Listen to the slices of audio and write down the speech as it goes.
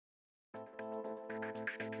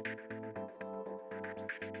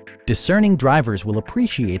discerning drivers will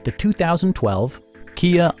appreciate the 2012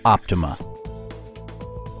 Kia Optima.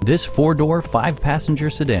 This four-door, five-passenger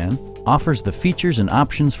sedan offers the features and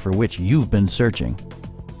options for which you've been searching.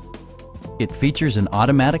 It features an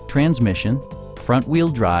automatic transmission, front-wheel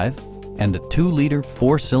drive, and a 2-liter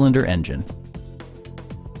four-cylinder engine.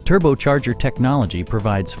 Turbocharger technology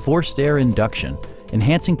provides forced air induction,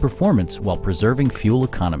 enhancing performance while preserving fuel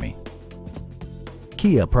economy.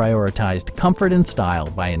 Kia prioritized comfort and style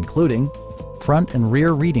by including front and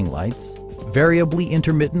rear reading lights, variably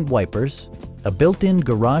intermittent wipers, a built-in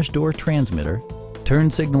garage door transmitter, turn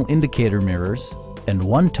signal indicator mirrors, and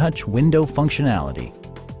one-touch window functionality.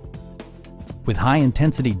 With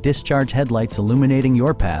high-intensity discharge headlights illuminating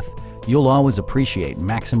your path, you'll always appreciate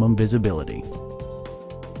maximum visibility.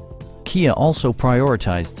 Kia also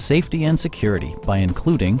prioritized safety and security by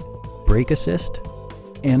including brake assist,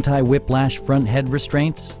 anti-whiplash front head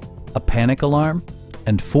restraints, a panic alarm,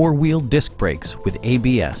 and four-wheel disc brakes with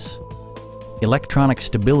ABS. Electronic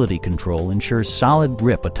stability control ensures solid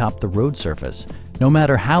grip atop the road surface, no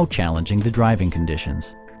matter how challenging the driving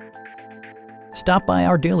conditions. Stop by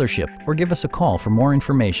our dealership or give us a call for more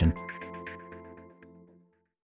information.